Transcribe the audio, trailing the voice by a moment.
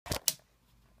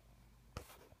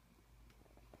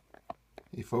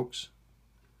Hey folks,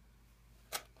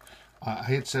 I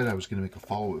had said I was going to make a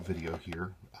follow-up video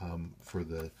here for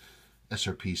the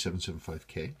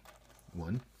SRP775K1.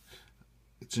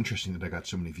 It's interesting that I got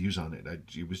so many views on it.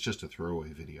 It was just a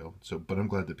throwaway video, but I'm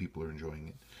glad that people are enjoying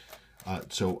it.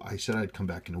 So I said I'd come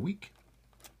back in a week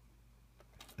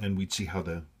and we'd see how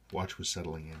the watch was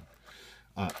settling in.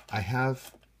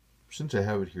 Since I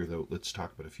have it here though, let's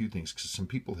talk about a few things, because some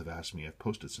people have asked me. I've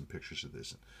posted some pictures of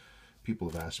this.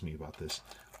 People have asked me about this.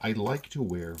 I like to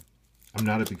wear, I'm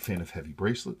not a big fan of heavy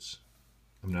bracelets.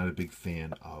 I'm not a big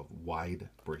fan of wide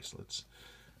bracelets.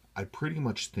 I pretty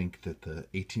much think that the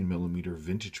 18mm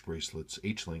vintage bracelets,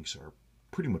 H-links, are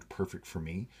pretty much perfect for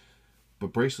me.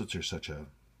 But bracelets are such a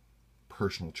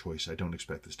personal choice. I don't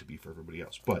expect this to be for everybody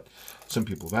else. But some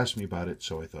people have asked me about it,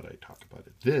 so I thought I'd talk about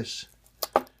it. This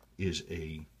is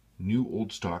a new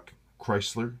old stock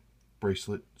Chrysler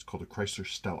bracelet. It's called a Chrysler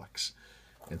Stellax.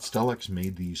 And Stellax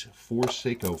made these for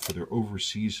Seiko for their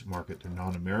overseas market, their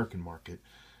non-American market.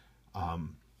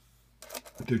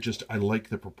 They're just, I like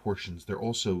the proportions. They're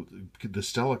also, the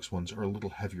Stellax ones are a little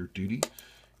heavier duty,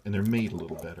 and they're made a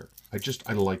little better.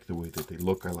 I like the way that they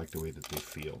look. I like the way that they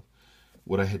feel.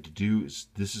 What I had to do is,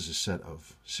 this is a set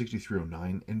of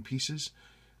 6309 end pieces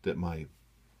that my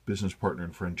business partner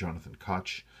and friend Jonathan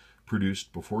Koch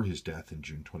produced before his death in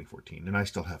June 2014, and I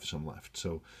still have some left.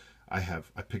 So I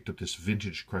picked up this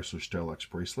vintage Chrysler Stellax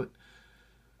bracelet.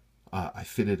 I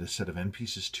fitted a set of end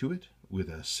pieces to it with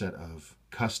a set of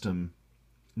a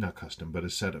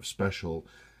set of special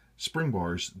spring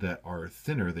bars that are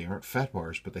thinner. They aren't fat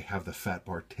bars, but they have the fat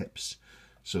bar tips.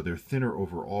 So they're thinner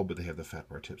overall, but they have the fat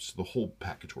bar tips. So the whole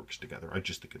package works together. I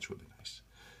just think it's really nice.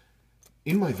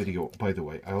 In my video, by the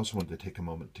way, I also wanted to take a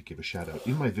moment to give a shout out.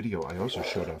 In my video, I also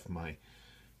showed off my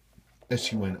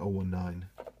SUN 019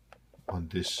 on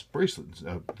this bracelet,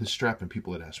 this strap, and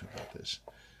people had asked me about this.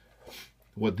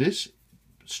 What this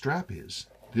strap is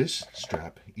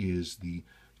the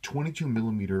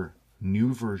 22mm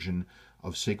new version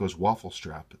of Seiko's waffle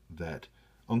strap that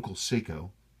Uncle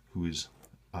Seiko, who is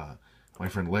my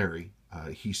friend Larry,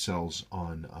 he sells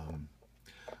on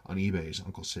eBay as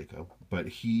Uncle Seiko. But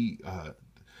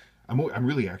I'm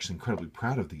really actually incredibly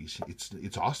proud of these.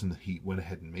 It's awesome that he went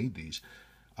ahead and made these.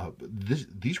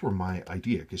 These were my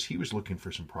idea, because he was looking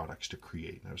for some products to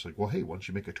create. And I was like, well, hey, why don't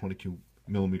you make a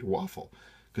 22mm waffle?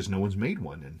 Because no one's made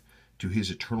one. And to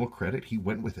his eternal credit, he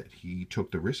went with it. He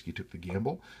took the risk. He took the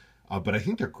gamble. But I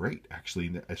think they're great,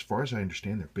 actually. As far as I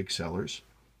understand, they're big sellers.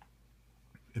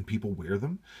 And people wear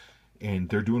them. And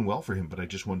they're doing well for him. But I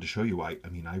just wanted to show you. I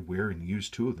wear and use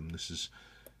two of them. This is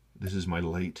a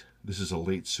late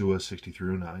SUA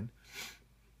 6309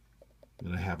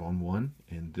 that I have on one.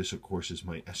 And this, of course, is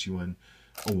my SUN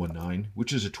 019,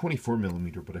 which is a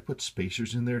 24mm, but I put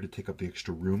spacers in there to take up the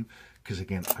extra room, because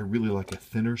again, I really like a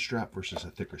thinner strap versus a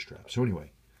thicker strap. So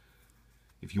anyway,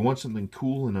 if you want something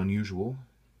cool and unusual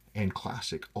and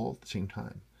classic all at the same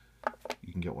time,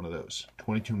 you can get one of those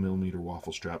 22mm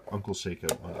waffle strap, Uncle Seiko,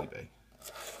 on eBay.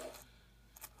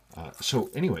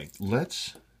 So anyway,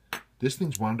 this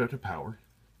thing's wound out to power.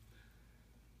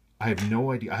 I have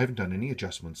no idea. I haven't done any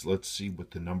adjustments. Let's see what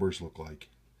the numbers look like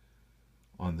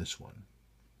on this one.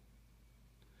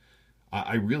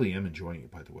 I really am enjoying it,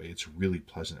 by the way. It's really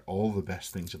pleasant. All the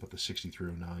best things about the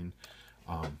 6309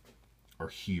 are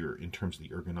here in terms of the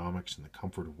ergonomics and the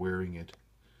comfort of wearing it.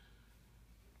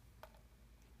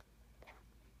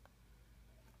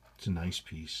 It's a nice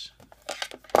piece.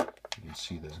 You can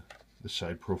see the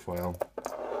side profile.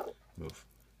 Move.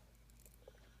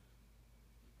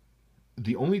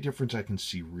 The only difference I can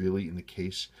see really in the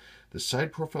case, the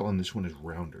side profile on this one is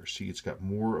rounder. See, it's got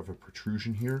more of a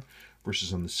protrusion here,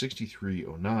 versus on the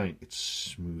 6309, it's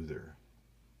smoother.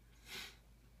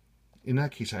 In that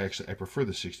case, I prefer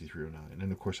the 6309,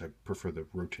 and of course I prefer the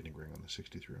rotating ring on the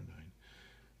 6309.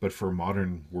 But for a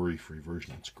modern worry-free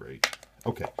version, it's great.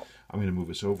 Okay, I'm going to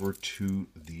move us over to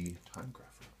the time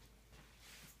grapher.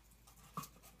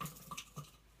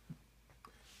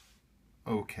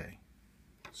 Okay.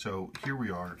 So here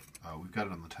we are. We've got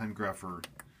it on the time grapher,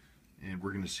 and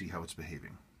we're going to see how it's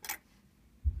behaving.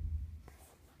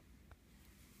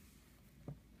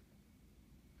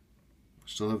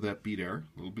 Still have that beat error.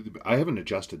 A little bit. I haven't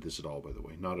adjusted this at all, by the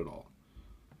way. Not at all.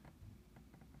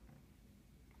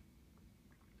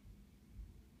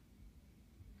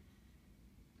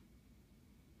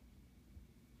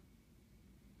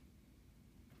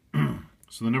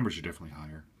 So the numbers are definitely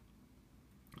higher.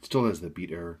 It still has that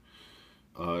beat error.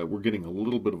 We're getting a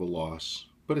little bit of a loss,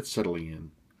 but it's settling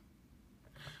in.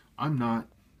 I'm not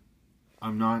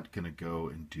going to go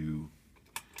and do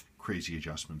crazy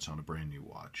adjustments on a brand new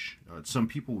watch. Some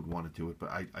people would want to do it, but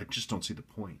I just don't see the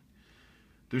point.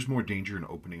 There's more danger in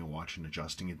opening a watch and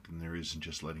adjusting it than there is in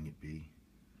just letting it be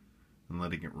and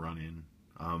letting it run in.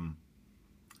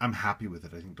 I'm happy with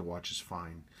it. I think the watch is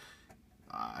fine.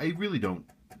 I really don't,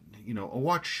 a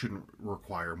watch shouldn't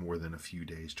require more than a few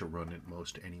days to run at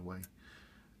most anyway.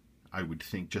 I would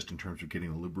think, just in terms of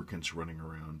getting the lubricants running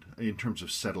around. In terms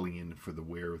of settling in for the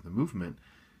wear of the movement,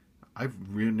 I've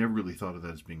never really thought of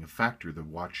that as being a factor. The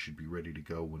watch should be ready to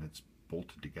go when it's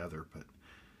bolted together, but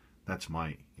that's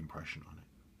my impression on it.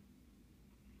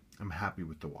 I'm happy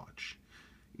with the watch.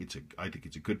 I think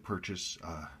it's a good purchase.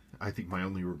 I think my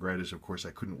only regret is, of course,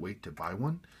 I couldn't wait to buy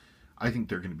one. I think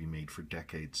they're going to be made for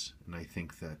decades, and I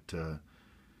think that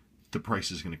the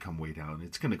price is going to come way down.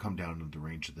 It's going to come down into the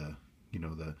range of the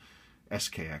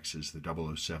SKXs, the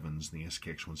 007s, the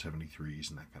SKX 173s,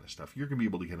 and that kind of stuff. You're going to be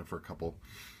able to get them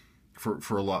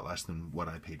for a lot less than what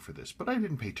I paid for this. But I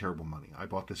didn't pay terrible money. I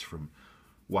bought this from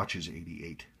Watches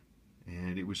 88,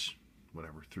 and it was,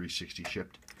 whatever, $360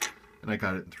 shipped. And I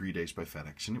got it in 3 days by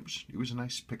FedEx, and it was a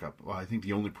nice pickup. Well, I think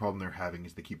the only problem they're having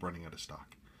is they keep running out of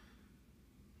stock.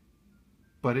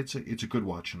 But it's a good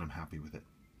watch, and I'm happy with it.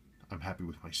 I'm happy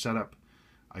with my setup.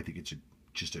 I think it's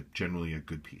generally a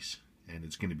good piece, and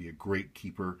it's going to be a great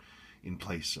keeper in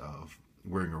place of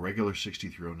wearing a regular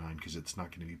 6309, because it's not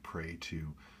going to be prey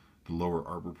to the lower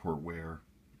arbor port wear,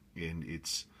 and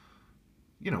it's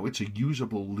a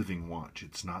usable living watch.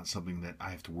 It's not something that I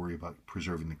have to worry about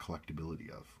preserving the collectability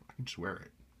of. I can just wear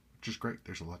it, which is great.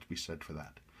 There's a lot to be said for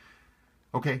that.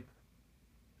 Okay.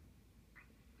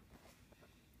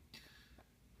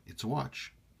 It's a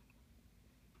watch.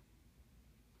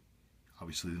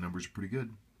 Obviously, the numbers are pretty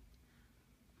good.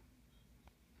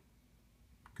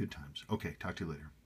 Good times. Okay, talk to you later.